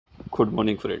Good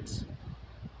morning, friends.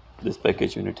 This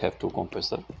package unit have two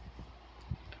compressor.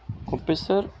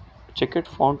 Compressor checked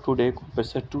found today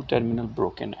compressor 2 terminal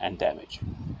broken and damaged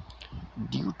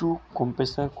due to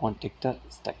compressor contactor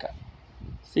stucker.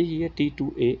 See here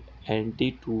T2A and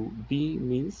T2B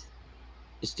means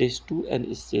stage 2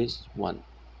 and stage 1.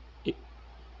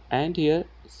 And here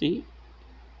see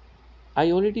I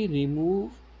already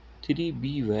removed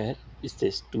 3B wire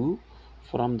stage 2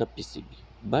 from the PCB,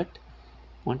 but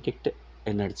contactor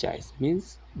energized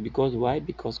means because why?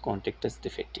 Because contactor is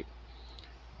defective.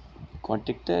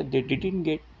 Contactor they didn't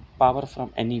get power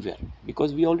from anywhere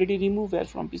because we already removed wire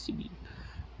from PCB,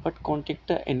 but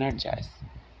contactor energized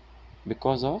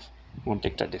because of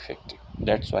contactor defective.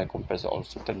 That's why compressor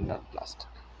also terminal blast.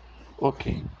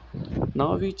 Okay,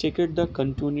 now we checked the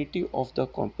continuity of the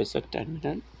compressor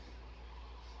terminal.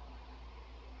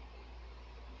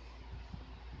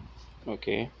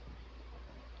 Okay,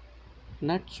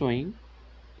 not showing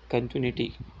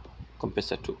continuity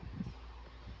compressor 2.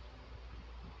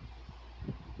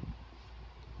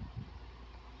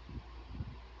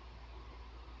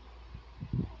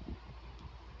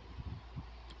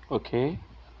 Okay,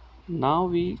 now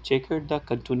we checked the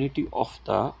continuity of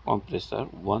the compressor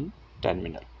 1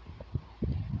 terminal.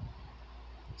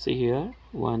 See here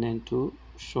 1 and 2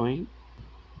 showing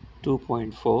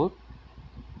 2.4,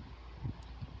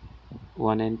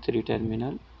 1 and 3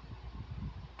 terminal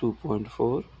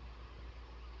 2.4,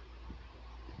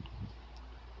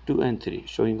 2 and 3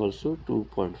 showing also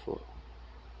 2.4,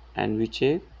 and we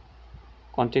check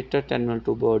contactor terminal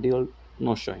to body or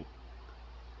no showing.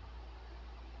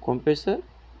 Compressor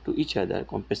to each other,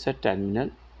 compressor terminal,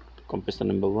 compressor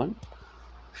number 1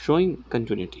 showing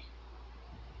continuity.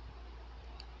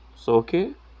 So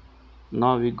okay,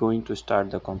 now we're going to start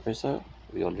the compressor.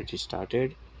 We already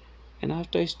started, and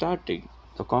after starting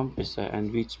the compressor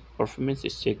and which performance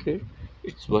is checked,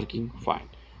 it's working fine.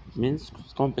 Means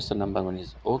compressor number 1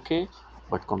 is okay,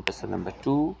 but compressor number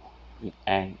 2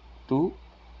 and 2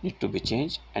 need to be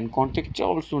changed, and contactor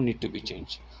also need to be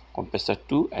changed. Compressor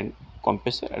 2 and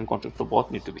compressor and contactor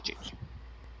both need to be changed.